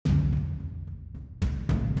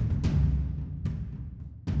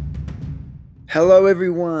Hello,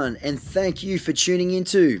 everyone, and thank you for tuning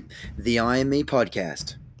into the I Am Me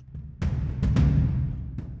podcast.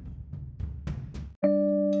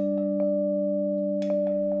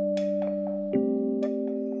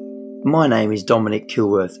 My name is Dominic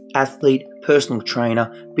Kilworth, athlete, personal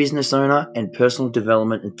trainer, business owner, and personal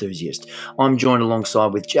development enthusiast. I'm joined alongside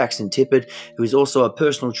with Jackson Tippett, who is also a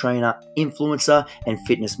personal trainer, influencer, and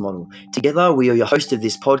fitness model. Together, we are your host of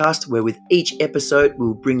this podcast, where with each episode,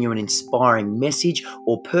 we'll bring you an inspiring message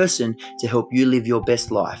or person to help you live your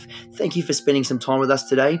best life. Thank you for spending some time with us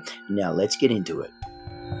today. Now, let's get into it.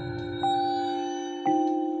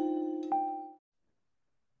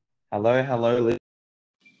 Hello,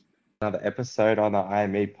 another episode on the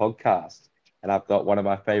IME podcast. And I've got one of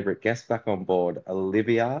my favorite guests back on board,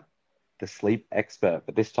 Olivia, the sleep expert.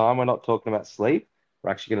 But this time we're not talking about sleep. We're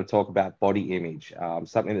actually going to talk about body image,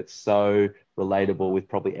 something that's so relatable with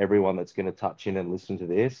probably everyone that's going to touch in and listen to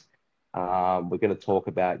this. We're going to talk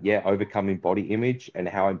about, overcoming body image and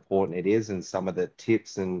how important it is and some of the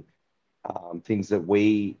tips and things that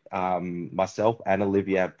myself and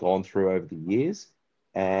Olivia have gone through over the years,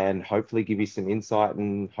 and hopefully give you some insight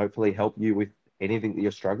and hopefully help you with anything that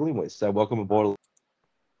you're struggling with. So welcome aboard.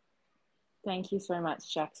 Thank you so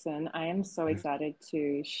much, Jackson. I am so excited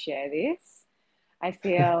to share this. I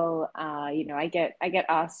feel, I get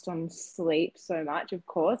asked on sleep so much, of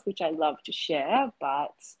course, which I love to share,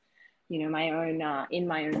 but in my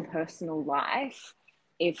own personal life,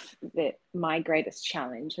 my greatest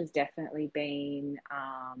challenge has definitely been,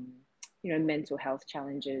 mental health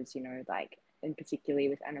challenges, and particularly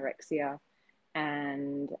with anorexia.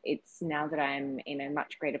 And it's now that I'm in a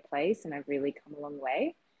much greater place and I've really come a long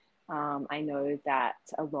way. I know that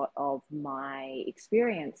a lot of my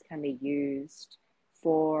experience can be used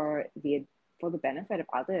for the benefit of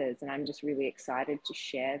others, and I'm just really excited to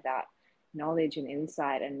share that knowledge and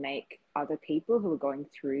insight and make other people who are going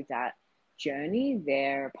through that journey,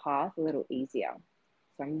 their path, a little easier.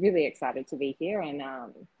 So I'm really excited to be here, and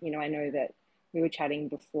I know that we were chatting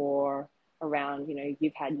before around,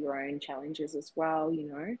 you've had your own challenges as well,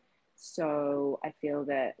 so I feel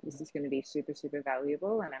that this is going to be super, super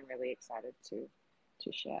valuable, and I'm really excited to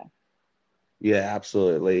share. Yeah,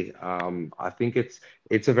 absolutely. I think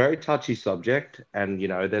it's a very touchy subject, and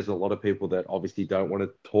there's a lot of people that obviously don't want to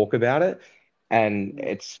talk about it. And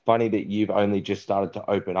it's funny that you've only just started to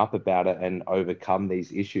open up about it and overcome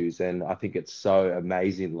these issues. And I think it's so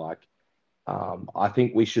amazing. I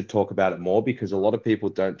think we should talk about it more because a lot of people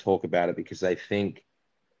don't talk about it because they think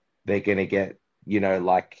they're going to get,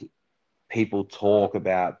 like people talk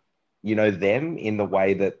about, them in the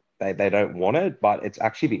way that they don't want it, but it's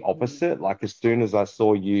actually the opposite. Like as soon as I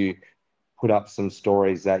saw you put up some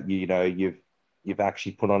stories that you've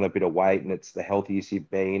actually put on a bit of weight and it's the healthiest you've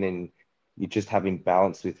been and you're just having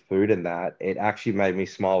balance with food and that, it actually made me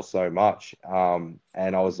smile so much. And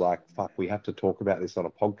I was like, fuck, we have to talk about this on a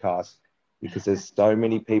podcast because there's so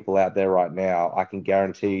many people out there right now. I can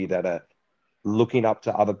guarantee you that are looking up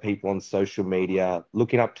to other people on social media,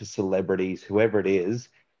 looking up to celebrities, whoever it is,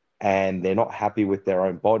 and they're not happy with their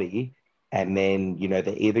own body. And then,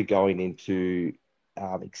 they're either going into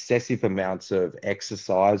excessive amounts of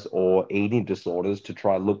exercise or eating disorders to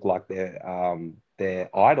try and look like their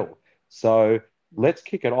idol. So let's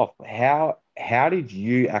kick it off. How did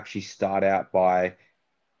you actually start out by,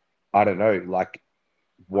 I don't know, like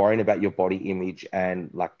worrying about your body image and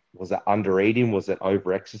like, was it under eating? Was it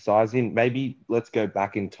over exercising? Maybe let's go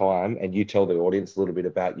back in time and you tell the audience a little bit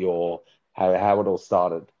about how it all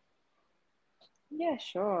started. Yeah,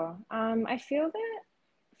 sure. I feel that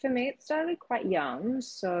for me, it started quite young.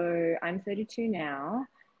 So I'm 32 now,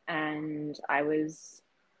 and I was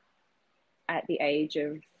at the age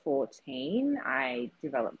of 14, I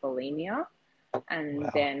developed bulimia. And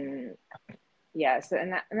Wow. then, yeah, so,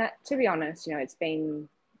 and that, to be honest, it's been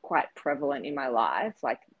quite prevalent in my life,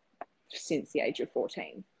 like since the age of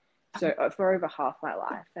 14. So for over half my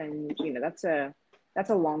life. And, that's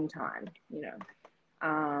a long time,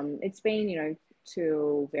 it's been,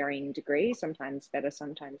 to varying degrees, sometimes better,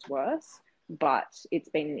 sometimes worse, but it's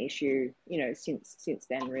been an issue, since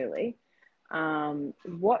then, really.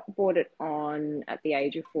 What brought it on at the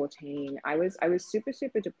age of 14? I was super,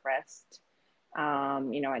 super depressed.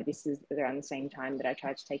 This is around the same time that I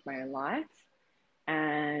tried to take my own life.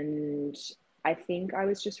 And I think I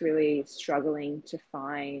was just really struggling to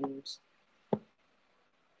find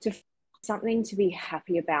something to be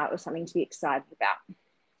happy about or something to be excited about.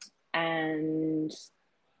 And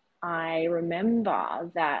I remember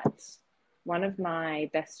that one of my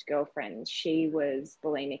best girlfriends, she was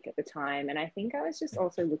bulimic at the time. And I think I was just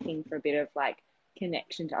also looking for a bit of like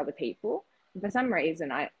connection to other people. And for some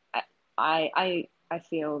reason, I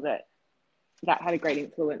feel that had a great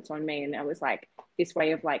influence on me, and it was like this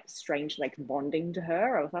way of like strange like bonding to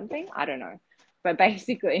her or something. I don't know, but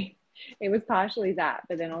basically it was partially that,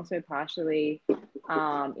 but then also partially you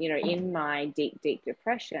know, in my deep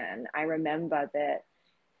depression, I remember that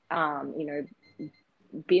you know,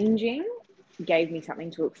 binging gave me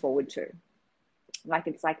something to look forward to. Like,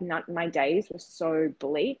 it's like my days were so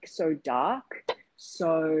bleak, so dark,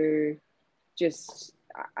 so just,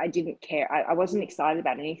 I didn't care. I wasn't excited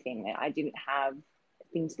about anything. I didn't have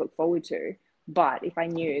things to look forward to. But if I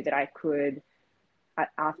knew that I could,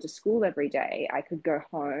 after school every day, I could go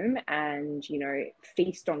home and, you know,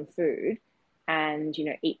 feast on food and, you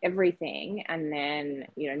know, eat everything, and then,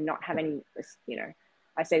 you know, not have any, you know,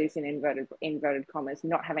 I say this in inverted commas,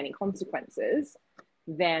 not have any consequences,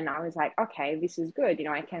 then I was like, okay, this is good. You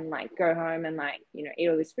know, I can like go home and like, you know, eat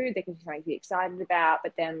all this food. There can be something to be excited about,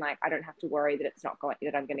 but then like, I don't have to worry that it's not going,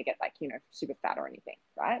 that I'm going to get like, you know, super fat or anything.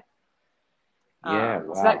 Right. Yeah,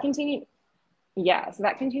 So that wow. continued. Yeah. So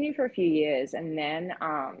that continued for a few years. And then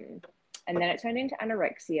it turned into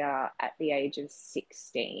anorexia at the age of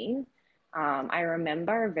 16. I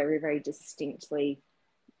remember very, very distinctly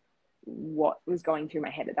what was going through my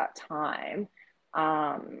head at that time.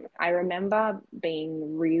 I remember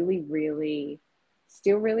being really, really,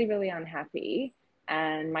 still really, really unhappy,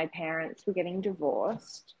 and my parents were getting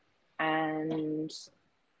divorced. And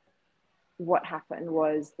what happened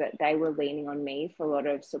was that they were leaning on me for a lot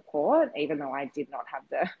of support, even though I did not have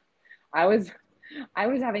the, I was, I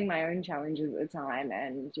was having my own challenges at the time,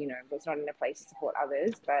 and, you know, was not in a place to support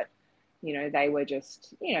others, but, you know, they were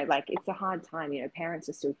just, you know, like, it's a hard time, you know, parents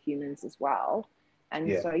are still humans as well. And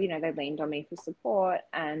Yeah. so, you know, they leaned on me for support.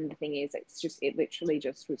 And the thing is, it literally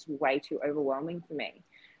just was way too overwhelming for me.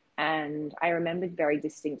 And I remember very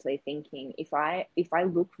distinctly thinking, if I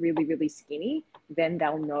look really, really skinny, then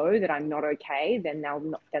they'll know that I'm not okay. Then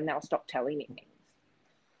they'll stop telling me things.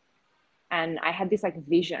 And I had this like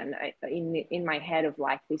vision in my head of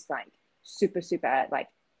like this like super like,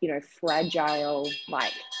 you know, fragile,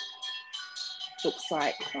 like, looks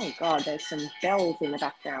like, oh god, there's some bells in the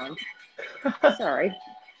background. Sorry,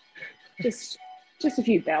 just a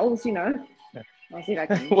few bells, you know. I'll see if I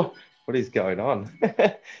can. What is going on?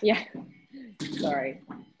 Yeah, sorry,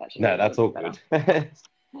 that should be No, a little that's all bit good. better.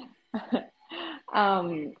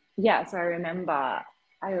 Yeah, so I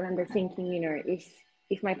remember thinking, you know,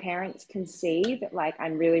 if my parents can see that like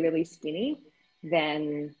I'm really, really skinny,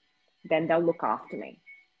 then they'll look after me,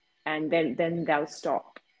 and then they'll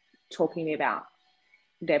stop talking to me about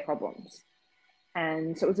their problems.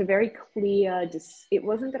 And so it was a very clear, it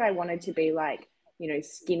wasn't that I wanted to be like, you know,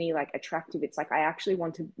 skinny, like attractive. It's like I actually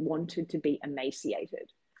wanted to be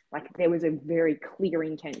emaciated. Like there was a very clear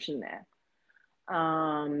intention there.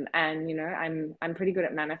 And you know, I'm pretty good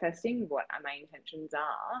at manifesting what my intentions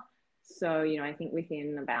are. So, you know, I think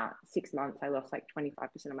within about 6 months, I lost like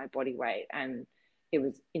 25% of my body weight, and it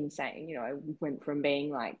was insane. You know, I went from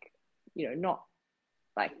being like, you know, not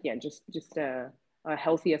like, yeah, just a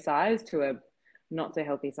healthier size to a not so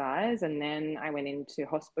healthy size. And then I went into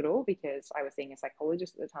hospital because I was seeing a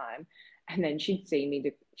psychologist at the time, and then she'd seen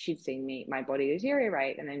me my body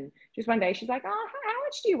deteriorate. And then just one day she's like, oh, how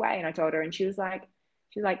much do you weigh? And I told her, and she's like,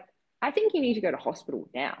 I think you need to go to hospital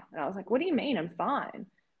now. And I was like, what do you mean? I'm fine.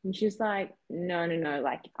 And she's like, no,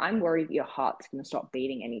 like, I'm worried that your heart's going to stop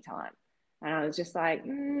beating anytime. And I was just like,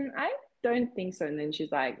 I don't think so. And then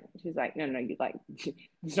she's like, no, you like,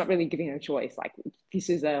 it's not really giving her a choice. Like, this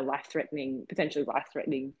is a potentially life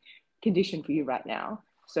threatening condition for you right now.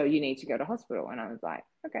 So you need to go to hospital. And I was like,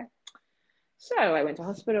 okay. So I went to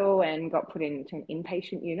hospital and got put into an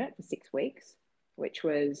inpatient unit for 6 weeks, which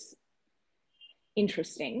was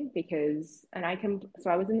interesting because, so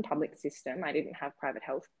I was in the public system. I didn't have private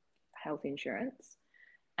health insurance.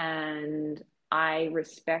 And I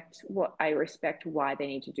respect why they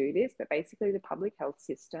need to do this, but basically the public health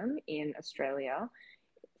system in Australia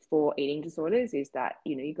for eating disorders is that,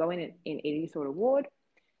 you know, you go in an eating disorder ward,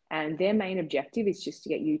 and their main objective is just to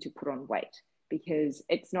get you to put on weight, because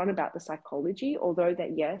it's not about the psychology, although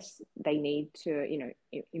that, yes, they need to, you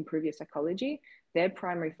know, improve your psychology. Their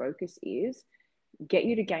primary focus is get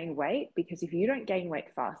you to gain weight, because if you don't gain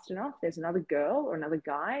weight fast enough, there's another girl or another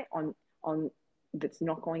guy on that's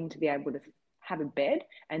not going to be able to have a bed,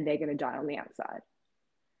 and they're going to die on the outside.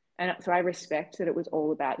 And so I respect that it was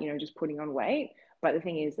all about, you know, just putting on weight. But the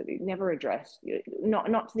thing is that it never addressed, not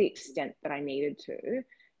to the extent that I needed to,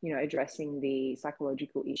 you know, addressing the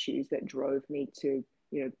psychological issues that drove me to,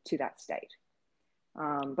 you know, to that state.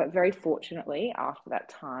 But very fortunately, after that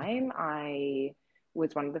time, I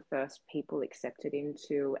was one of the first people accepted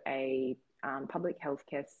into a public health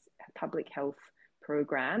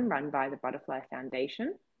program run by the Butterfly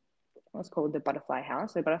Foundation. What's called the Butterfly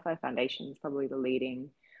House. So Butterfly Foundation is probably the leading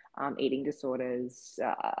eating disorders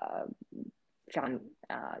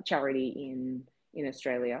charity in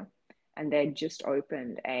Australia. And they just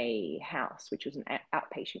opened a house, which was an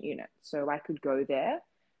outpatient unit. So I could go there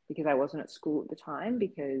because I wasn't at school at the time,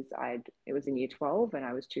 because it was in year 12 and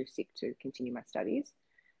I was too sick to continue my studies.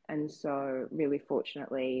 And so really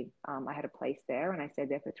fortunately, I had a place there, and I stayed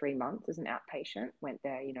there for 3 months as an outpatient, went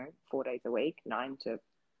there, 4 days a week, 9 to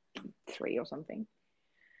 3 or something.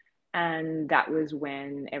 And that was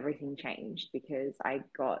when everything changed, because I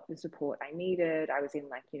got the support I needed. I was in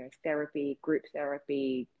therapy, group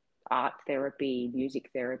therapy, art therapy, music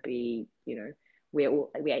therapy,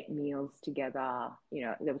 we ate meals together,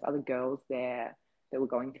 there was other girls there that were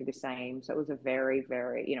going through the same. So it was a very,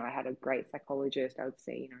 very, I had a great psychologist I would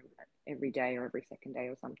see, every day or every second day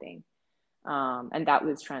or something. And that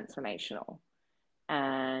was transformational.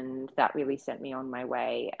 And that really sent me on my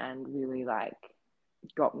way and really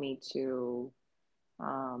got me to,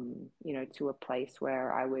 to a place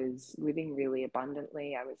where I was living really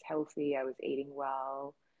abundantly. I was healthy. I was eating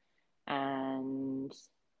well. And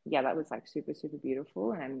yeah, that was super, super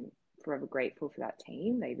beautiful. And I'm forever grateful for that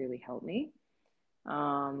team. They really helped me.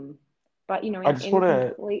 But, I just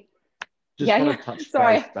want to touch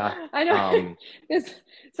Sorry. base back. I know there's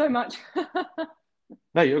so much.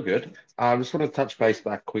 No, you're good. I just want to touch base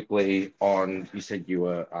back quickly on, you said you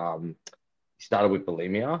were you started with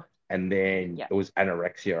bulimia, and then it was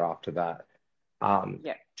anorexia after that.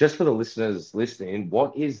 Just for the listeners listening,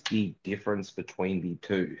 what is the difference between the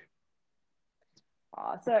two?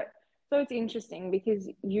 So it's interesting, because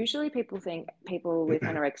usually people think people with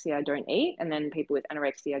anorexia don't eat, and then people with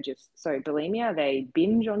anorexia bulimia, they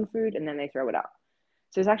binge on food and then they throw it up.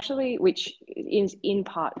 So there's actually, which is in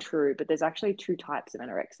part true, but there's actually two types of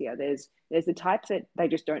anorexia. There's the types that they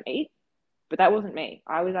just don't eat, but that wasn't me.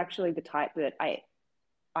 I was actually the type that I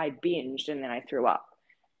binged and then I threw up.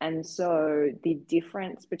 And so the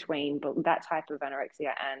difference between that type of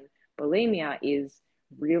anorexia and bulimia is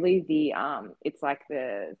really it's like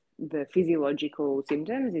the physiological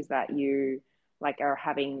symptoms is that you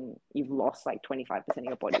you've lost 25% of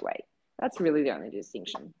your body weight. That's really the only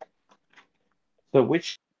distinction. So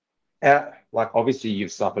which, obviously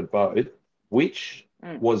you've suffered both, which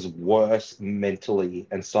was worse mentally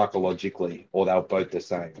and psychologically, or they were both the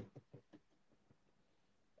same?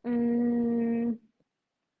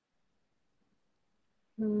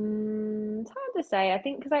 It's hard to say. I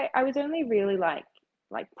think because I was only really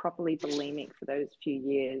properly bulimic for those few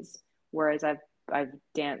years, whereas I've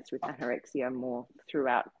danced with anorexia more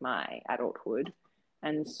throughout my adulthood.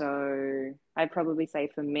 And so I'd probably say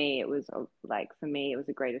for me it was a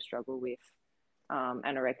greater struggle with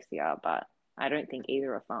anorexia, but I don't think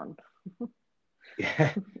either are fun.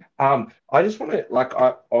 Yeah. I just want to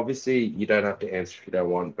obviously you don't have to answer if you don't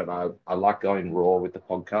want, but I like going raw with the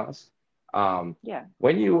podcast.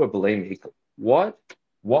 When you were bulimic, what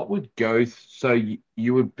would go so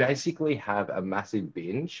you would basically have a massive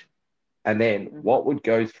binge, and then what would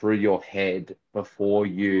go through your head before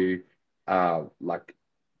you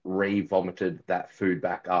re-vomited that food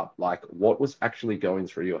back up? What was actually going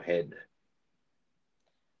through your head?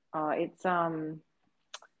 So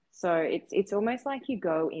it's almost like you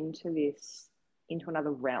go into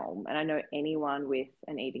another realm. And I know anyone with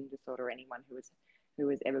an eating disorder, anyone who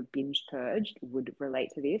has ever binge purged would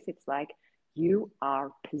relate to this. It's like you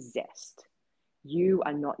are possessed. You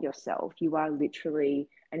are not yourself. You are literally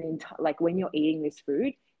when you're eating this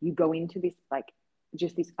food, you go into this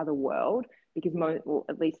just this other world, because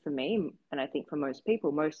at least for me, and I think for most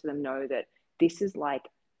people, most of them know that this is like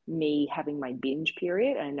me having my binge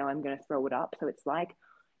period, and I know I'm going to throw it up. So it's like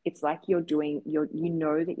you're doing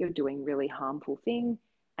that you're doing really harmful thing,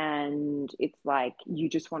 and it's like you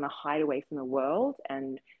just want to hide away from the world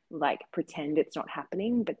and pretend it's not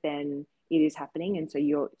happening, but then it is happening. And so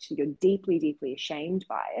you're deeply, deeply ashamed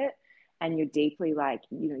by it, and you're deeply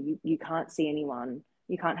you can't see anyone,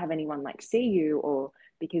 you can't have anyone see you, or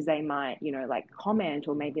because they might comment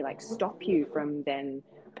or maybe stop you from then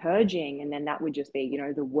purging, and then that would just be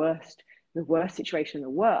the worst situation in the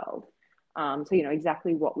world. So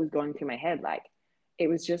exactly what was going through my head. It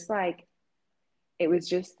was just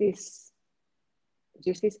this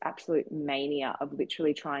absolute mania of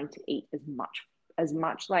literally trying to eat as much as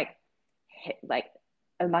much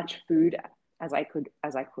food as I could.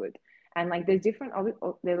 And there's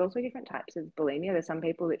also different types of bulimia. There's some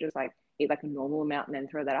people that just eat a normal amount and then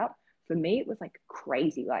throw that up. For me, it was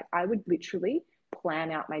crazy. I would literally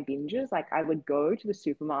plan out my binges. Like I would go to the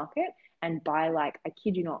supermarket and buy like, I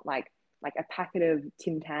kid you not, like a packet of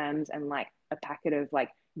Tim Tams and like a packet of like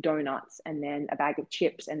donuts and then a bag of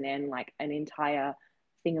chips and then like an entire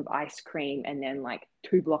thing of ice cream and then like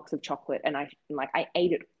 2 blocks of chocolate. And I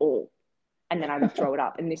ate it all and then I would throw it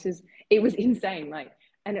up. And it was insane. Like,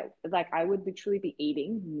 and it, like I would literally be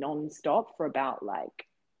eating nonstop for about like,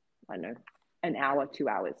 I don't know, an hour, 2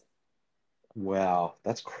 hours. Wow,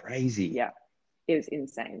 that's crazy. Yeah, it was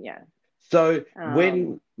insane. Yeah. So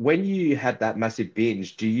Um, when you had that massive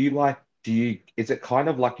binge, is it kind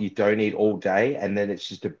of like you don't eat all day and then it's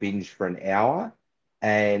just a binge for an hour?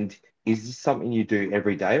 And is this something you do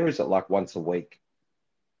every day or is it like once a week?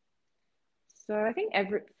 so I think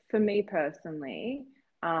for me personally,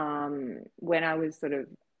 when I was sort of,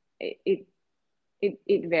 it,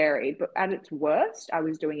 it varied, but at its worst, I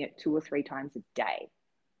was doing it 2 or 3 times a day.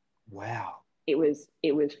 Wow. It was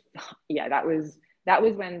yeah, that was I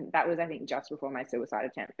think just before my suicide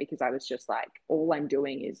attempt, because I was just like, all I'm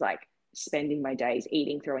doing is like spending my days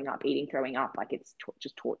eating throwing up, like it's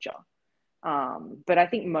just torture. But I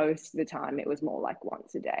think most of the time it was more like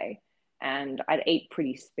once a day, and I'd eat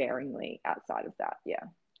pretty sparingly outside of that. Yeah.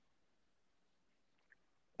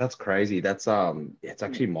 That's crazy. It's Mm,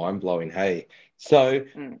 actually mind-blowing. Hey. So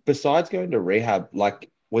mm. besides going to rehab,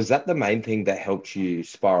 like was that the main thing that helped you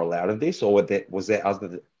spiral out of this, or was there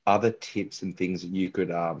other tips and things that you could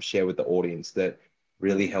share with the audience that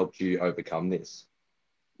really Mm, helped you overcome this?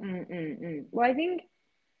 Well, I think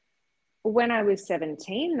when I was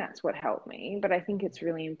 17, that's what helped me. But I think it's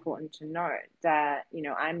really important to note that,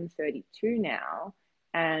 I'm 32 now,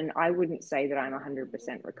 and I wouldn't say that I'm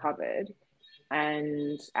 100% recovered.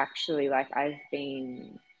 And actually, like, I've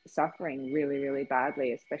been suffering really, really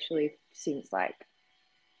badly, especially since like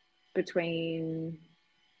between,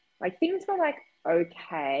 like, things were like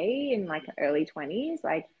okay in like early 20s,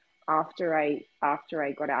 like after I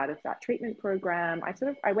got out of that treatment program.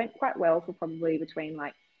 I went quite well for probably between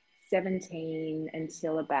like 17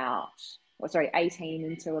 until about, or sorry, 18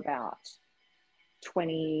 until about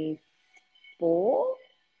 24.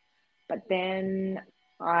 But then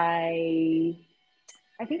I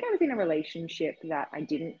think I was in a relationship that I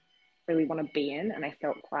didn't really want to be in, and I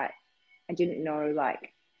didn't know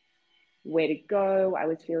like where to go. I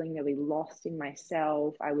was feeling really lost in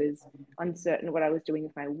myself. I was uncertain what I was doing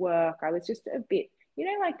with my work. I was just a bit,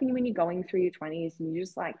 like when you're going through your 20s and you're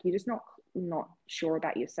just not sure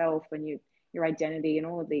about yourself and your identity and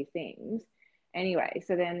all of these things. Anyway,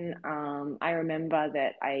 so then I remember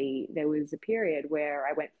that there was a period where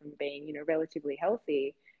I went from being, relatively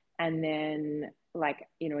healthy, and then like,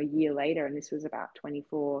 a year later, and this was about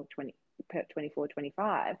 24,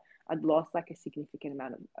 25, I'd lost like a significant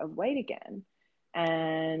amount of weight again.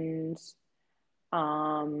 And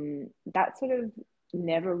that sort of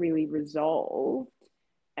never really resolved.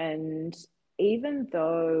 And even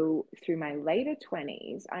though through my later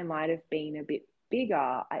 20s, I might have been a bit bigger,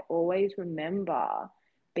 I always remember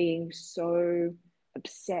being so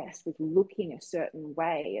obsessed with looking a certain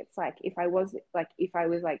way. It's like if I was like,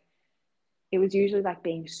 it was usually like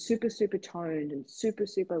being super, super toned and super,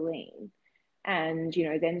 super lean. And,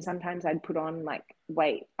 then sometimes I'd put on like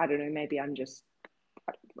weight. I don't know, maybe I'm just,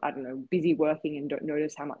 I don't know, busy working and don't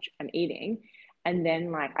notice how much I'm eating. And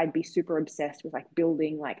then like I'd be super obsessed with like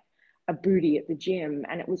building like a booty at the gym.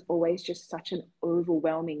 And it was always just such an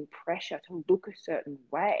overwhelming pressure to look a certain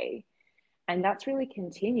way. And that's really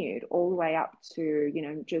continued all the way up to,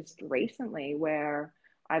 just recently, where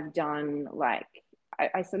I've done like,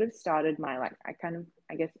 I sort of started my, like, I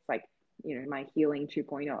guess it's like, my healing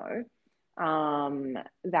 2.0.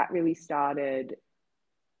 That really started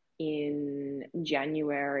in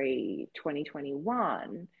January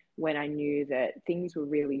 2021, when I knew that things were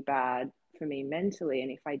really bad for me mentally. And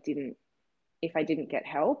if I didn't get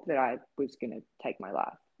help, that I was going to take my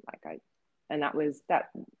life. And that was that.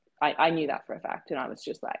 I knew that for a fact. And I was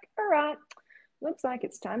just like, all right, looks like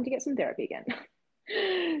it's time to get some therapy again.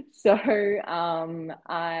 So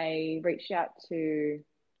I reached out to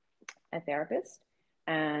a therapist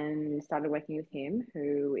and started working with him,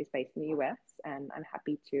 who is based in the US. And I'm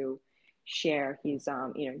happy to share his,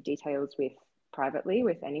 details privately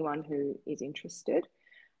with anyone who is interested.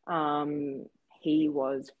 He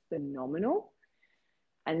was phenomenal.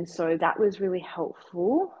 And so that was really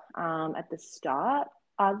helpful at the start.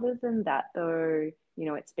 Other than that, though,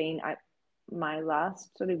 my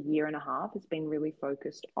last sort of year and a half has been really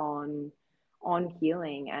focused on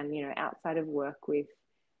healing, and outside of work with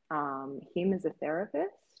him as a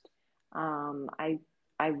therapist, I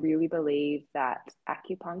really believe that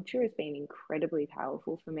acupuncture has been incredibly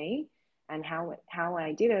powerful for me, And how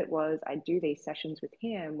I did it was I'd do these sessions with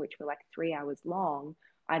him, which were like 3 hours long.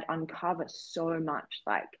 I'd uncover so much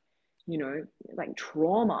like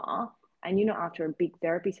trauma. And, after a big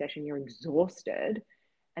therapy session, you're exhausted.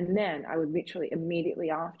 And then I would literally immediately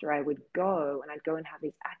after I'd go and have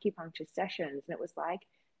these acupuncture sessions. And it was like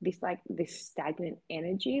this stagnant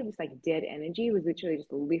energy, this like dead energy was literally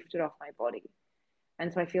just lifted off my body.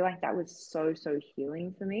 And so I feel like that was so, so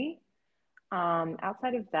healing for me.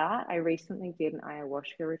 Outside of that, I recently did an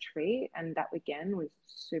ayahuasca retreat, and that again was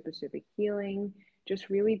super, super healing, just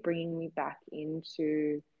really bringing me back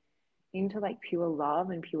into like pure love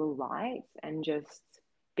and pure light, and just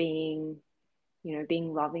being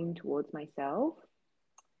loving towards myself.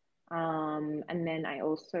 And then I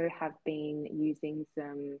also have been using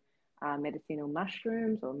some medicinal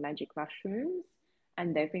mushrooms or magic mushrooms,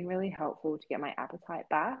 and they've been really helpful to get my appetite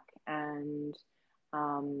back. And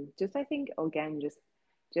just I think again,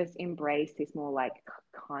 just embrace this more like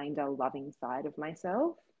kinder, loving side of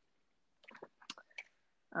myself.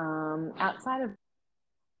 Outside of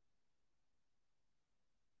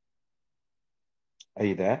Are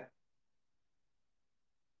you there?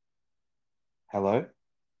 Hello?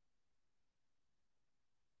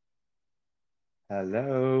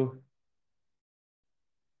 Hello?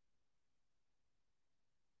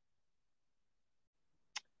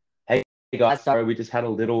 Hey guys, sorry, we just had a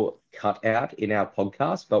little cut out in our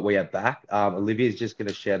podcast, but we are back. Olivia is just going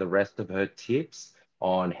to share the rest of her tips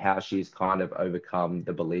on how she's kind of overcome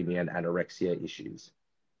the bulimia and anorexia issues.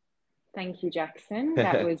 Thank you, Jackson.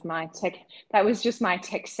 That was just my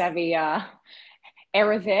tech savvy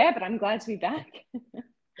error there, but I'm glad to be back.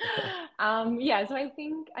 So I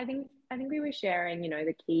think we were sharing,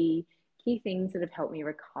 the key things that have helped me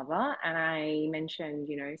recover. And I mentioned,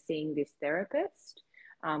 seeing this therapist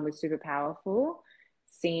was super powerful.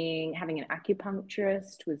 Having an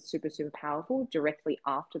acupuncturist was super, super powerful directly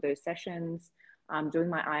after those sessions. Doing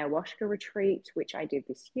my ayahuasca retreat, which I did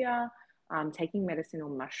this year. Taking medicinal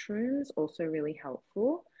mushrooms, also really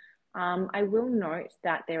helpful. I will note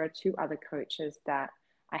that there are 2 other coaches that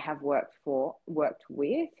I have worked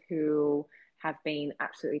with who have been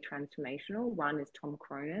absolutely transformational. One is Tom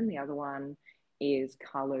Cronin, the other one is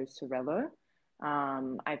Carlo Sorello.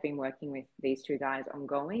 I've been working with these 2 guys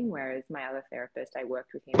ongoing, whereas my other therapist, I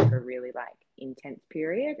worked with him for a really like intense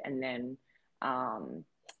period, and then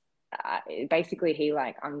basically he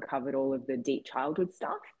like uncovered all of the deep childhood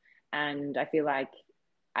stuff. And I feel like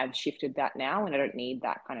I've shifted that now, and I don't need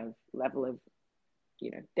that kind of level of,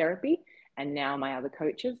 therapy. And now my other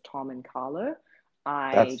coaches, Tom and Carlo,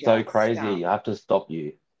 That's so crazy. I have to stop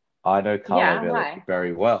you. I know Carlo why?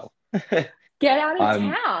 very well. Get out of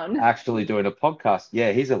I'm town. actually doing a podcast.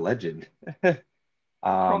 Yeah, he's a legend.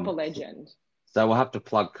 Proper legend. So we'll have to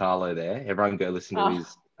plug Carlo there. Everyone go listen to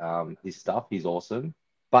his stuff. He's awesome.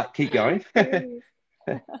 But keep going.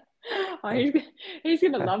 He's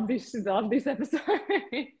gonna love this episode.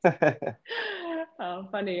 Oh,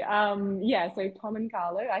 funny. So Tom and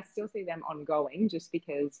Carlo, I still see them ongoing just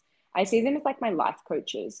because I see them as like my life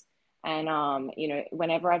coaches. And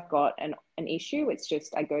whenever I've got an issue, it's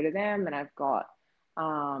just I go to them and I've got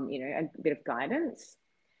a bit of guidance.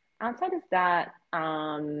 Outside of that,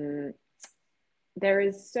 there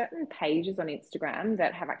is certain pages on Instagram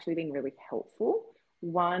that have actually been really helpful.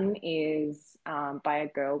 One is by a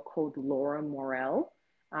girl called Laura Morel,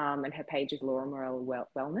 and her page is Laura Morel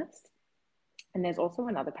Wellness. And there's also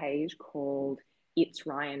another page called It's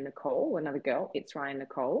Ryan Nicole, another girl, It's Ryan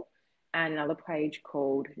Nicole, and another page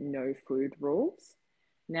called No Food Rules.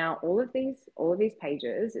 Now, all of these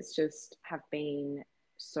pages, it's just have been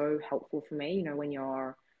so helpful for me, when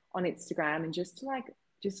you're on Instagram, and just to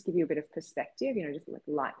just give you a bit of perspective, just like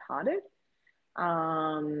lighthearted.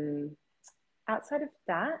 Outside of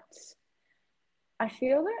that, I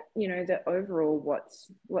feel that, that overall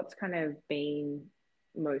what's kind of been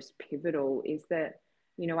most pivotal is that,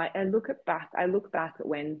 I look back at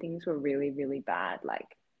when things were really, really bad,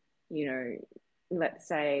 like, let's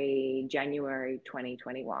say January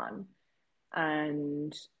 2021.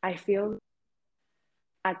 And I feel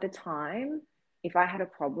at the time, if I had a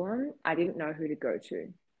problem, I didn't know who to go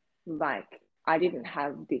to. Like, I didn't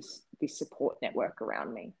have this support network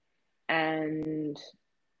around me. And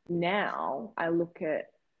now I look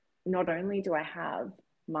at, not only do I have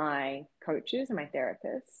my coaches and my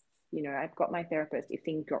therapists, I've got my therapist. If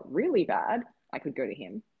things got really bad, I could go to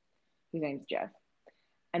him. His name's Jeff.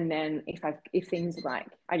 And then if things like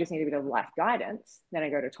I just need a bit of life guidance, then I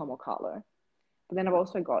go to Tom or Carlo. But then I've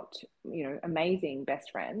also got, amazing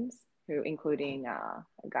best friends who, including a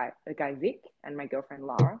guy Vic and my girlfriend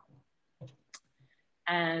Lara.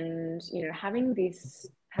 And having this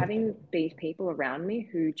having these people around me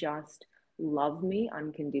who just love me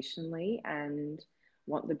unconditionally and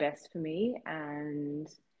want the best for me, and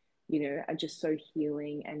are just so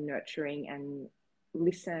healing and nurturing and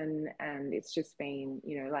listen. And it's just been,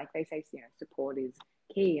 like they say, support is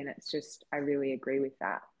key, and it's just, I really agree with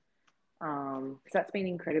that. So that's been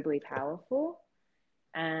incredibly powerful.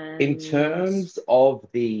 And In terms of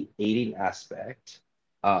the eating aspect,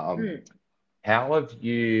 how have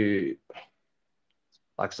you,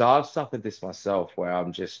 like, so I've suffered this myself where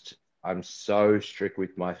I'm so strict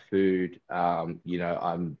with my food. I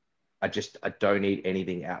don't eat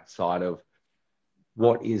anything outside of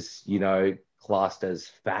what is, classed as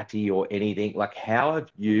fatty or anything. Like, how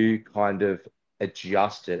have you kind of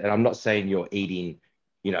adjusted? And I'm not saying you're eating,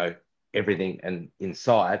 you know, everything and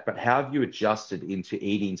inside, but how have you adjusted into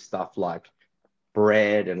eating stuff like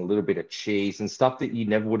bread and a little bit of cheese and stuff that you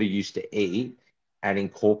never would have used to eat and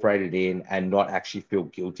incorporate it in and not actually feel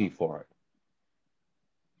guilty for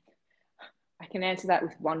I can answer that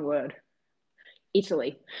with one word: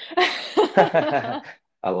 Italy. it?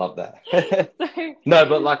 I love that. No,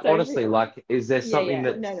 but like honestly, like, is there something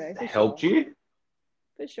yeah, that no, for helped sure. you?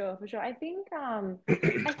 For sure. I think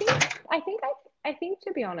I think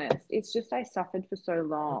to be honest, it's just I suffered for so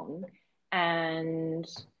long, and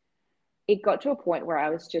it got to a point where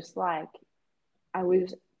I was just like, I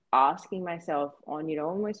was asking myself on,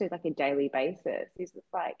 almost like a daily basis, is it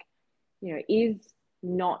like, is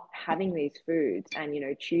not having these foods and,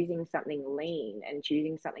 choosing something lean and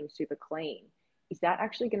choosing something super clean, is that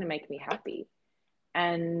actually going to make me happy?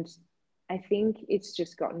 And I think it's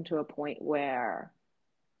just gotten to a point where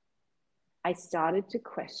I started to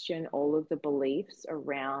question all of the beliefs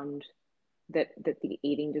around that the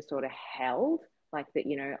eating disorder held, like that,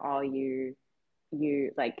 are you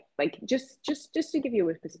like just to give you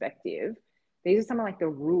a perspective, these are some of like the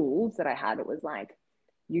rules that I had. It was like,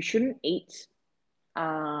 you shouldn't eat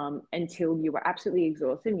until you were absolutely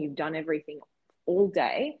exhausted and you've done everything all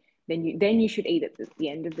day. Then you should eat at the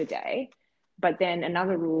end of the day. But then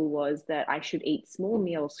another rule was that I should eat small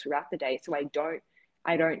meals throughout the day, so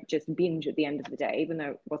I don't just binge at the end of the day, even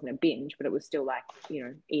though it wasn't a binge, but it was still like,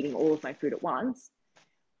 eating all of my food at once.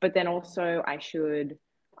 But then also I should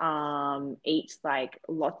eat like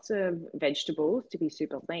lots of vegetables to be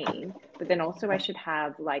super lean, but then also I should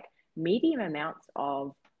have like medium amounts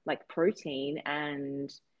of like protein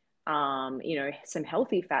and some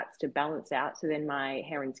healthy fats to balance out, so then my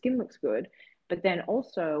hair and skin looks good. But then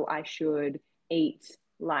also I should eat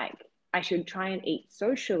like, I should try and eat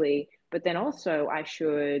socially, but then also I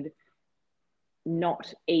should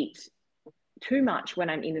not eat too much when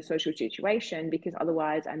I'm in a social situation, because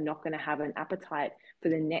otherwise I'm not going to have an appetite for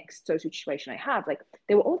the next social situation I have. Like,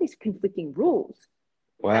 there were all these conflicting rules.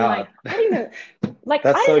 And Wow. like, I don't know, like,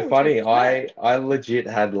 I That's don't so know which way funny. to turn. I legit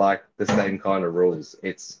had like the same kind of rules.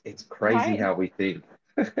 It's crazy Right. how we think.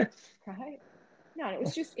 Right. No, it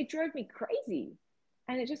was just, it drove me crazy.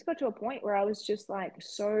 And it just got to a point where I was just like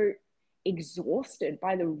so exhausted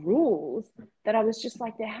by the rules that I was just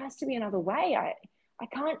like, there has to be another way. I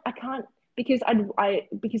can't, because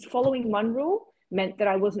because following one rule meant that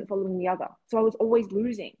I wasn't following the other. So I was always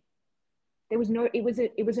losing. There was no, it was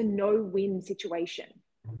a no-win situation.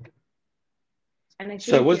 And I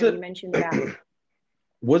So think, you mentioned about,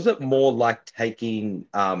 was it more like taking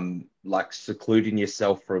like secluding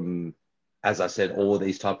yourself from, as I said, all of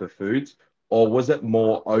these type of foods, or was it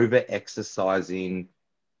more over exercising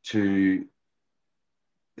to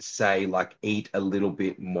say like eat a little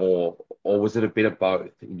bit more, or was it a bit of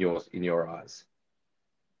both in your eyes?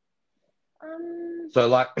 um, So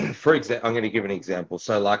like for example, I'm going to give an example.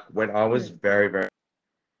 So like when I was very,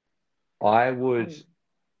 I would mm,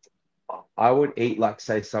 I would eat like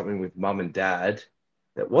say something with mum and dad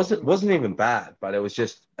that wasn't even bad, but it was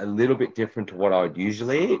just a little bit different to what I would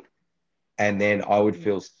usually eat. And then I would mm,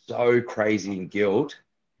 feel so crazy and guilt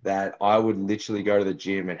that I would literally go to the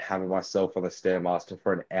gym and hammer myself on the Stairmaster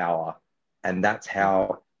for an hour. And that's mm.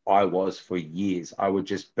 how I was for years. I would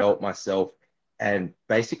just belt myself and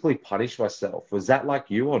basically punish myself. Was that like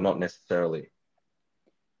you or not necessarily?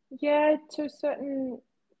 Yeah, to a certain,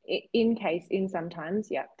 in sometimes,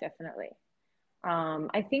 yeah, definitely.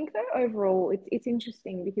 I think that overall it's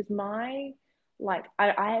interesting because my, like,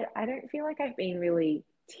 I don't feel like I've been really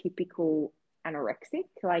typical anorexic.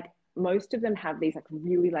 Like, most of them have these like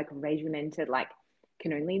really like regimented, like,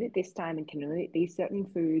 can only eat at this time and can only eat these certain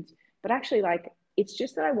foods. But actually, like, it's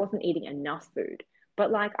just that I wasn't eating enough food.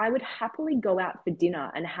 But like, I would happily go out for dinner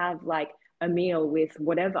and have like a meal with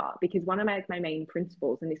whatever, because one of my main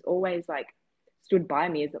principles, and this always like stood by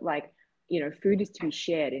me, is that like, food is to be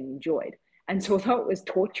shared and enjoyed. And so although it was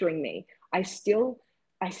torturing me, I still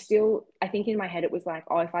I think in my head it was like,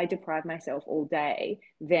 oh, if I deprive myself all day,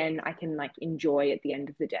 then I can like enjoy at the end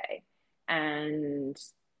of the day. And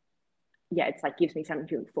yeah, it's like gives me something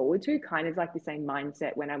to look forward to, kind of like the same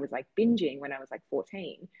mindset when I was like binging when I was like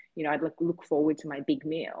 14. You know, I'd look forward to my big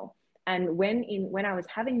meal. And when I was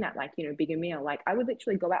having that like, you know, bigger meal, like I would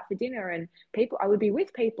literally go out for dinner and I would be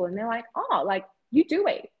with people and they're like, oh, like you do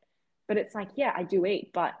eat. But it's like, yeah, I do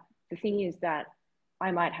eat. But the thing is that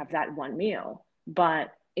I might have that one meal.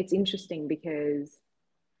 But it's interesting because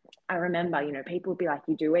I remember, you know, people would be like,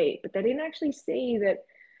 you do eat, but they didn't actually see that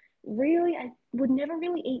really I would never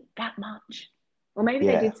really eat that much. Or maybe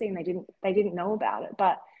they Yeah. did see and they didn't know about it.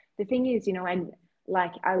 But the thing is, you know, and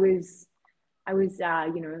like I was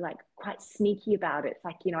you know, like quite sneaky about it. It's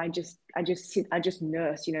like, you know, I just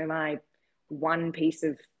nurse, you know, my one piece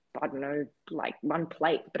of, I don't know, like one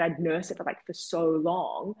plate, but I'd nurse it for like for so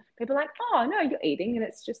long. People are like, oh no, you're eating. And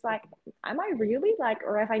it's just like, am I really like,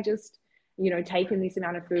 or have I just, you know, taken this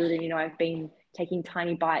amount of food and, you know, I've been taking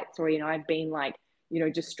tiny bites, or, you know, I've been like, you know,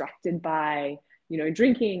 distracted by, you know,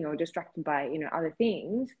 drinking, or distracted by, you know, other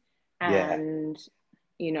things. Yeah. And,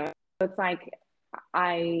 you know, it's like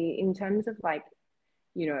in terms of like,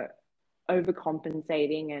 you know,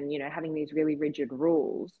 overcompensating and, you know, having these really rigid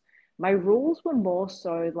rules, my rules were more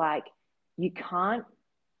so like, you can't,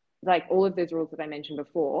 like all of those rules that I mentioned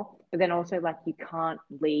before, but then also like, you can't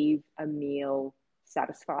leave a meal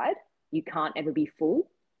satisfied. You can't ever be full.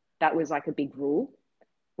 That was like a big rule,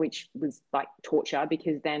 which was like torture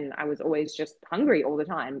because then I was always just hungry all the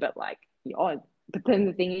time. But like, yeah, but then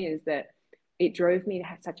the thing is that it drove me to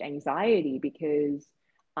have such anxiety because,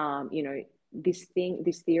 you know, this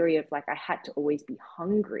theory of like I had to always be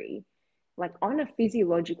hungry, like on a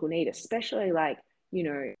physiological need, especially like, you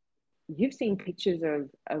know, you've seen pictures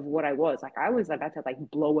of what I was like. I was about to like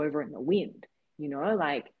blow over in the wind, you know,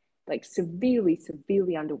 like severely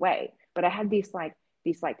underweight. But I had this like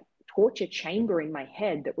torture chamber in my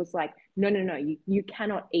head that was like, no, you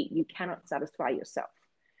cannot eat, you cannot satisfy yourself.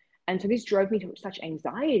 And so this drove me to such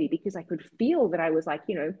anxiety because I could feel that I was like,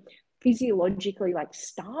 you know, physiologically like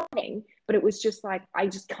starving, but it was just like, I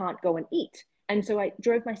just can't go and eat. And so I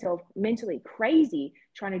drove myself mentally crazy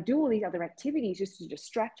trying to do all these other activities just to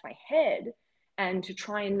distract my head and to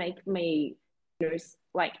try and make me, you know,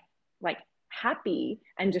 like happy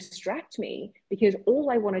and distract me, because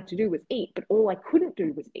all I wanted to do was eat, but all I couldn't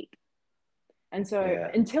do was eat. And so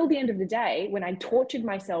Yeah. until the end of the day, when I tortured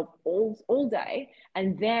myself all day,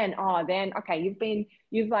 and then okay,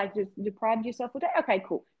 you've like just deprived yourself all day. Okay,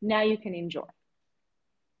 cool. Now you can enjoy.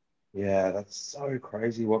 Yeah, that's so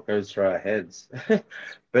crazy what goes through our heads.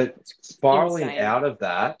 But It's spiraling insane. out of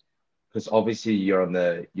that, because obviously you're on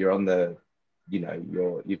the,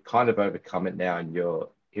 you've kind of overcome it now and you're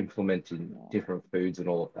implementing Yeah. different foods and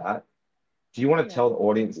all of that. Do you want to Yeah. tell the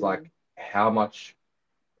audience like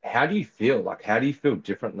how do you feel? Like how do you feel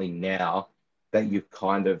differently now that you've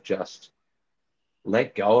kind of just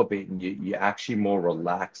let go a bit and you're actually more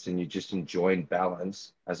relaxed and you're just enjoying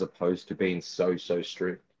balance as opposed to being so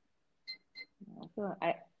strict?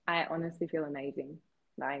 I honestly feel amazing.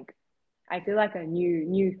 Like I feel like a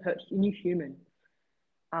new human.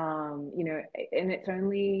 You know, and it's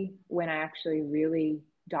only when I actually really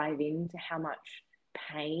dive into how much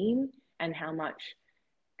pain and how much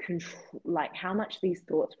control, like how much these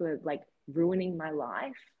thoughts were like ruining my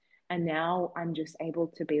life, and now I'm just able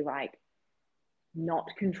to be like not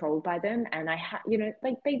controlled by them. And you know,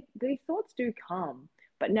 like these thoughts do come,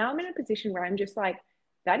 but now I'm in a position where I'm just like,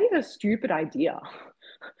 that is a stupid idea.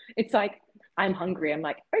 It's like, I'm hungry, I'm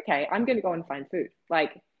like, okay, I'm going to go and find food.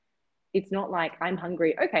 Like, it's not like I'm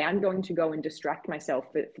hungry, okay, I'm going to go and distract myself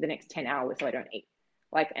for the next 10 hours so I don't eat.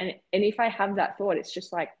 Like, and if I have that thought, it's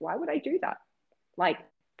just like, why would I do that? Like,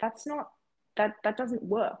 that's not, that doesn't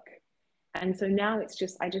work. And so now it's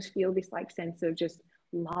just, I just feel this like sense of just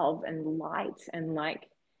love and light and like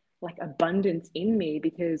abundance in me,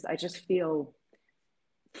 because I just feel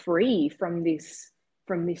free from this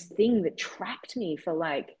thing that trapped me for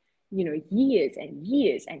like, you know, years and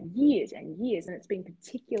years and years and years. And it's been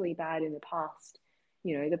particularly bad in the past,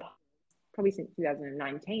 you know, probably since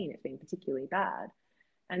 2019 it's been particularly bad.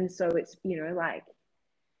 And so it's, you know, like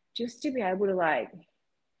just to be able to like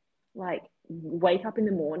wake up in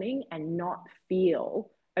the morning and not feel,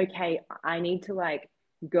 okay, I need to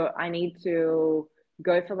go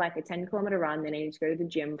for like a 10-kilometer run, then I need to go to the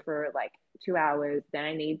gym for like 2 hours, then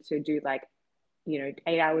I need to do like, you know,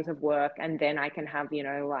 8 hours of work, and then I can have, you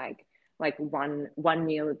know, like one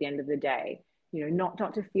meal at the end of the day. You know,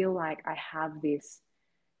 not to feel like I have this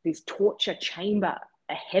torture chamber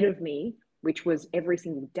ahead of me, which was every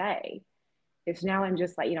single day. It's now I'm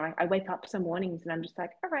just like, I wake up some mornings and I'm just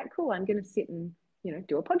like, all right, cool. I'm going to sit and,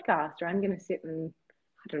 do a podcast, or I'm going to sit and,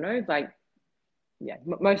 I don't know, like, yeah,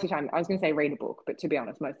 most of the time, I was going to say read a book, but to be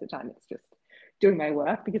honest, most of the time it's just doing my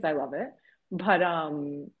work because I love it. But,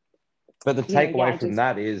 But the yeah, takeaway I from just,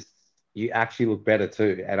 that is you actually look better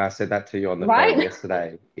too. And I said that to you on the phone right?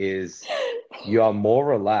 yesterday, is you are more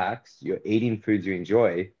relaxed, you're eating foods you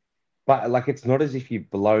enjoy, but like it's not as if you've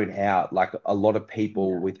blown out like a lot of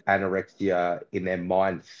people No. with anorexia in their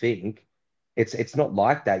mind think. It's not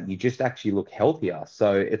like that. You just actually look healthier.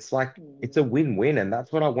 So it's like it's a Mm. win-win. And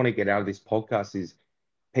that's what I want to get out of this podcast is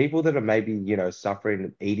people that are maybe,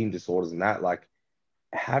 suffering eating disorders and that, like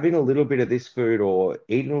having a little bit of this food or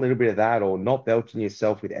eating a little bit of that or not belting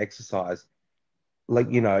yourself with exercise, like,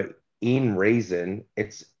 in reason,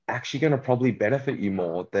 it's actually going to probably benefit you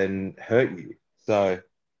more than hurt you. So,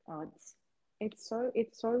 Oh, it's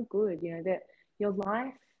so good, that your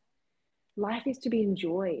life is to be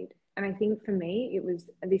enjoyed. And I think for me,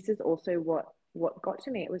 this is also what got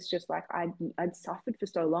to me. It was just like I'd suffered for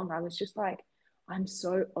so long. I was just like, I'm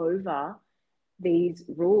so over these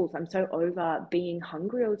rules. I'm so over being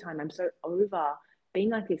hungry all the time. I'm so over being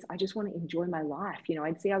like this. I just want to enjoy my life.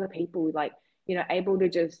 I'd see other people like, able to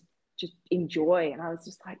just enjoy. And I was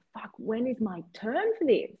just like, fuck, when is my turn for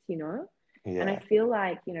this? And I yeah, feel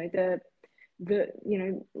like,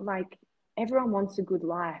 like everyone wants a good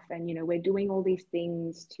life, and we're doing all these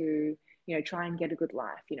things to try and get a good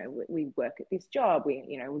life. We work at this job,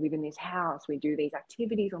 we live in this house, we do these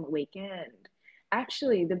activities on the weekend.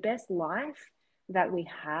 Actually, the best life that we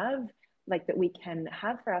have, like that we can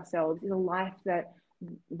have for ourselves, is a life that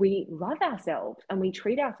we love ourselves and we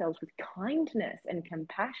treat ourselves with kindness and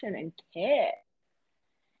compassion and care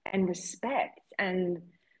and respect and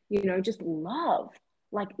just love.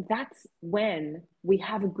 Like that's when we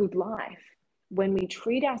have a good life, when we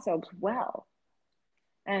treat ourselves well.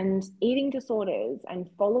 And eating disorders and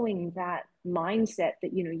following that mindset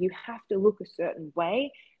that you have to look a certain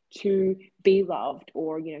way to be loved,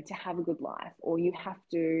 or to have a good life, or you have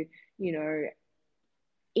to you know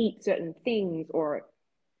eat certain things, or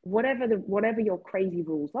whatever your crazy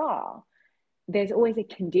rules are. There's always a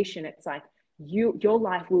condition. It's like your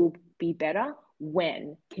life will be better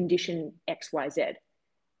when condition XYZ.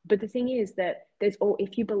 But the thing is that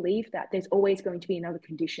if you believe that, there's always going to be another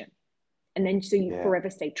condition, and then so you yeah, forever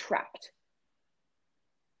stay trapped,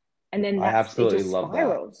 and then I it absolutely just love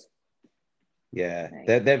that. spirals. Yeah, Like,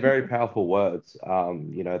 they're very powerful words.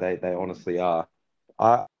 They honestly are.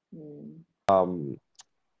 I mm,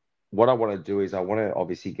 what I want to do is I want to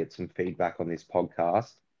obviously get some feedback on this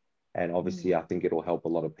podcast, and obviously I mm, think it'll help a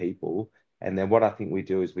lot of people. And then what I think we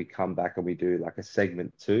do is we come back and we do like a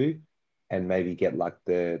segment two, and maybe get like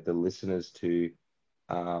the listeners to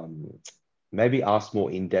um, maybe ask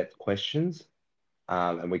more in-depth questions,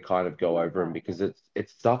 and we kind of I go love over them that. because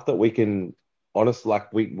it's stuff that we can honestly,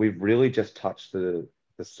 like we've really just touched the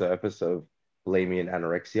surface of bulimia and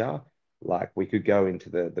anorexia. Like we could go into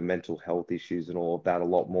the mental health issues and all of that a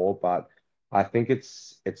lot more, but I think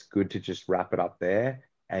it's good to just wrap it up there.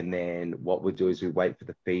 And then what we'll do is we wait for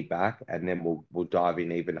the feedback, and then we'll dive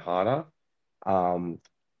in even harder. Um,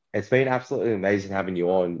 it's been absolutely amazing having you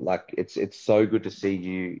on. Like it's so good to see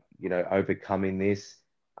you, overcoming this,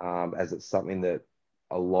 as it's something that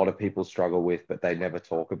a lot of people struggle with, but they never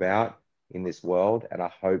talk about in this world. And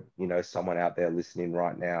I hope, someone out there listening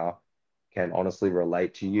right now can honestly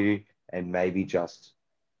relate to you, and maybe just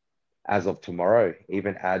as of tomorrow,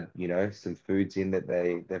 even add, some foods in that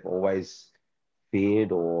they've always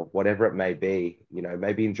feared, or whatever it may be,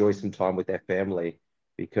 maybe enjoy some time with their family,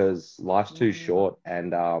 because life's too Mm, short.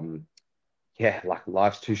 And yeah, like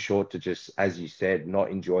life's too short to just, as you said,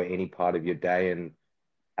 not enjoy any part of your day and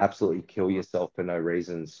absolutely kill yourself for no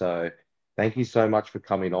reason. So thank you so much for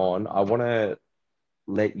coming on. I want to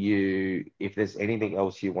let you, if there's anything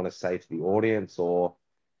else you want to say to the audience, or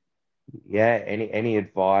yeah, any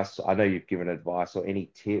advice. I know you've given advice, or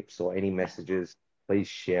any tips or any messages, please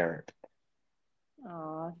share it.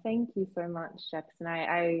 oh, thank you so much, Jackson.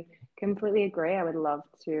 I completely agree. I would love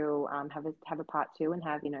to have a part two and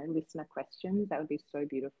have listener questions. That would be so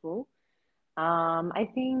beautiful. I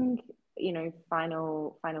think,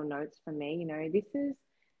 final notes for me,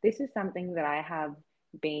 this is something that I have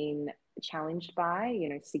been challenged by,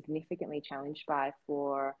 significantly challenged by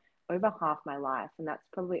for over half my life, and that's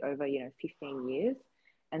probably over, 15 years.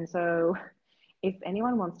 And so if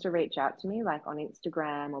anyone wants to reach out to me like on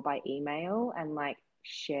Instagram or by email and like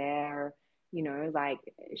share, like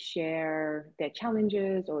share their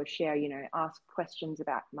challenges, or share, ask questions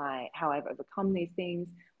about how I've overcome these things,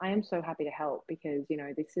 I am so happy to help, because,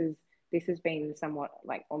 this has been somewhat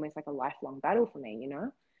like almost like a lifelong battle for me, you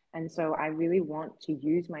know? And so I really want to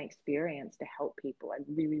use my experience to help people. I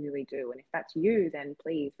really, really do. And if that's you, then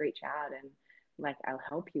please reach out and like I'll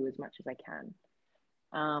help you as much as I can.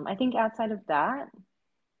 I think outside of that,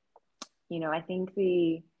 you know,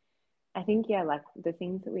 yeah, like the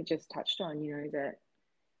things that we just touched on, you know, that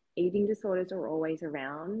eating disorders are always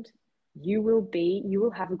around. You will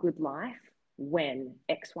have a good life when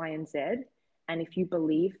X, Y, and Z. And if you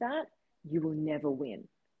believe that, you will never win.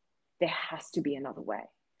 There has to be another way,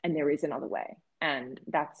 and there is another way. And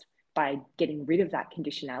that's by getting rid of that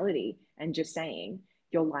conditionality and just saying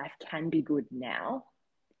your life can be good now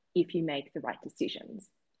if you make the right decisions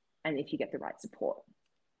and if you get the right support.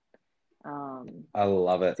 I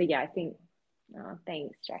love it. So yeah, I think,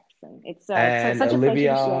 thanks, Jackson. It's And such a pleasure to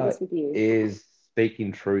share Olivia this with you. is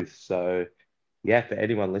speaking truth. So yeah, for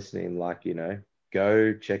anyone listening, like, you know,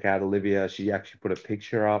 go check out Olivia. She actually put a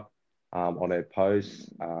picture up on her post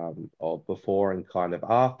of before and kind of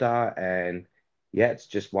after. And yeah, it's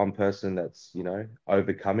just one person that's, you know,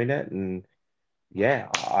 overcoming it. And yeah,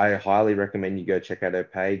 I highly recommend you go check out her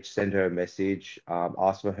page, send her a message,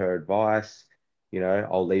 ask for her advice. You know,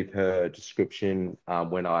 I'll leave her description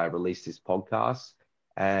when I release this podcast,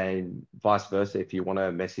 and vice versa. If you want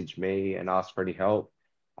to message me and ask for any help,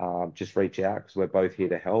 just reach out because we're both here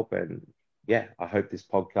to help. And yeah, I hope this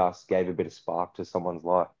podcast gave a bit of spark to someone's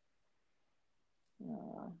life.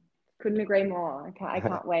 Couldn't agree more. I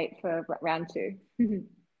can't wait for round 2.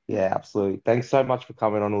 Yeah, absolutely. Thanks so much for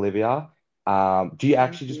coming on, Olivia. Do you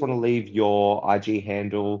actually just want to leave your IG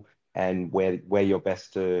handle and where you're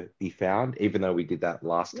best to be found, even though we did that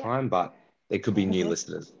last time, but there could be new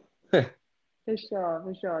listeners. For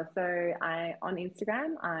sure. So on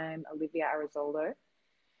Instagram, I'm Olivia Arezzolo,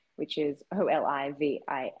 which is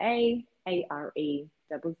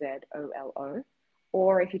OliviaArezzolo.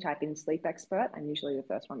 Or if you type in sleep expert, I'm usually the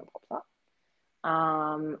first one that pops up.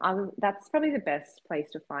 That's probably the best place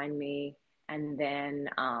to find me. And then,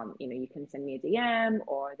 you know, you can send me a DM,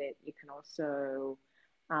 or that you can also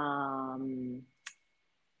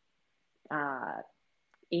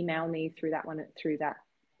email me through that one, through the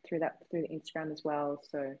Instagram as well.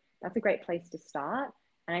 So that's a great place to start.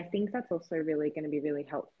 And I think that's also really going to be really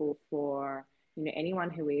helpful for, you know, anyone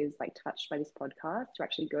who is like touched by this podcast to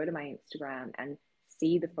actually go to my Instagram and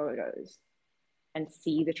see the photos and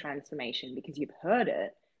see the transformation, because you've heard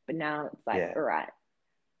it, but now it's like, all right,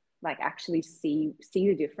 like actually see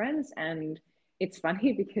the difference. And it's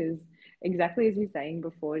funny because exactly as you're saying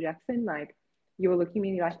before, Jackson, like you were looking at me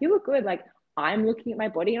and you're like, you look good. Like I'm looking at my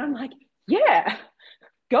body and I'm like, yeah,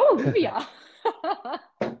 go Olivia.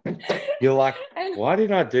 You're like, why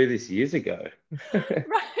didn't I do this years ago? Right?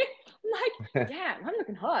 Like, damn, I'm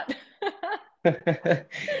looking hot.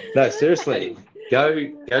 No, seriously,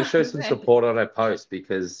 go show some support on our post,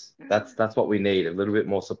 because that's what we need, a little bit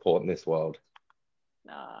more support in this world.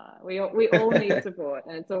 We all need support,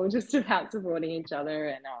 and it's all just about supporting each other.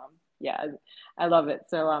 And yeah, I love it.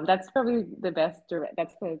 So that's probably the best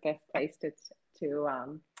place to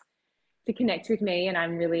connect with me. And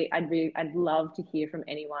I'd love to hear from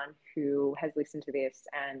anyone who has listened to this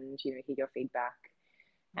and, you know, hear your feedback.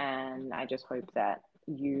 And I just hope that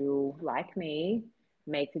you, like me,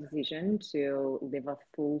 make the decision to live a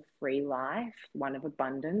full, free life, one of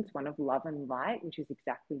abundance, one of love and light, which is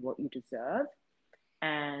exactly what you deserve.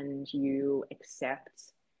 And you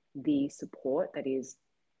accept the support that is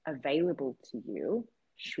available to you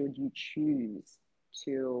should you choose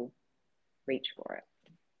to reach for it.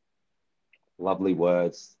 Lovely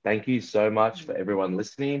words. Thank you so much for everyone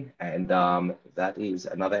listening. And that is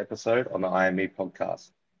another episode on the IME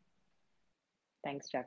podcast. Thanks, Jack.